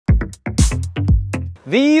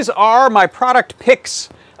These are my product picks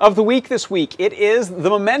of the week this week. It is the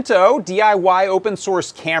MEMENTO DIY open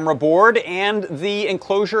source camera board and the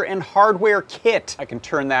enclosure and hardware kit. I can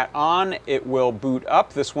turn that on, it will boot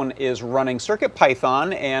up. This one is running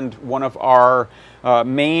CircuitPython and one of our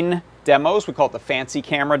main demos. We call it the fancy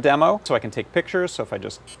camera demo. So I can take pictures, so if I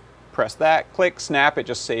just press that, click, snap, it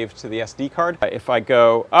just saves to the SD card. If I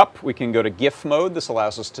go up, we can go to GIF mode. This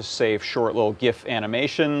allows us to save short little GIF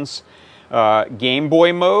animations. Game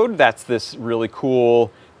Boy mode, that's this really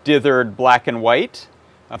cool dithered black and white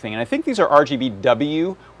thing. And I think these are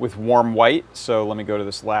RGBW with warm white. So let me go to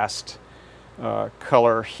this last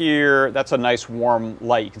color here. That's a nice warm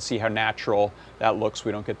light. You can see how natural that looks.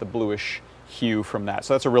 We don't get the bluish hue from that.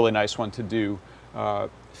 So that's a really nice one to do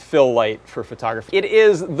fill light for photography. It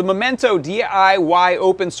is the MEMENTO DIY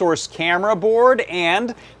open source camera board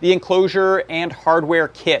and the enclosure and hardware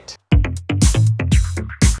kit.